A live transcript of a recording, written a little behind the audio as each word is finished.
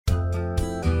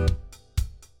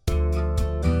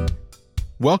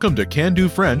Welcome to Can Do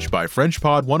French by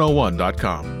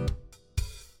FrenchPod101.com.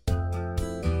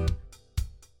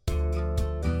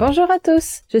 Bonjour à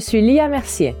tous, je suis Lia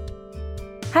Mercier.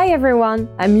 Hi everyone,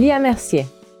 I'm Lia Mercier.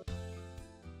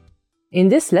 In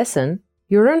this lesson,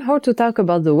 you learn how to talk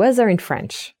about the weather in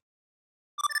French.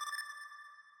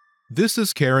 This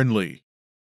is Karen Lee,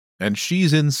 and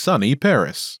she's in sunny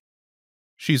Paris.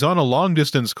 She's on a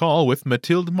long-distance call with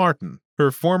Mathilde Martin, her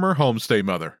former homestay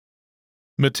mother.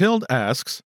 Mathilde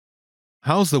asks,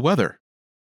 "How's the weather?"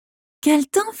 Quel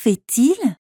temps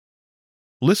fait-il?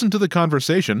 Listen to the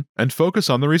conversation and focus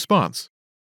on the response.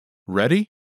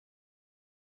 Ready?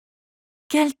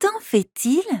 Quel temps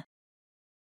fait-il?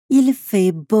 Il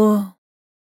fait beau.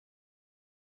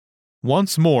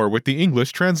 Once more with the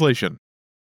English translation.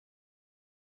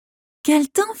 Quel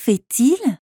temps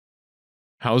fait-il?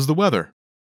 How's the weather?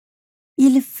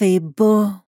 Il fait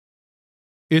beau.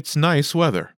 It's nice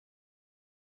weather.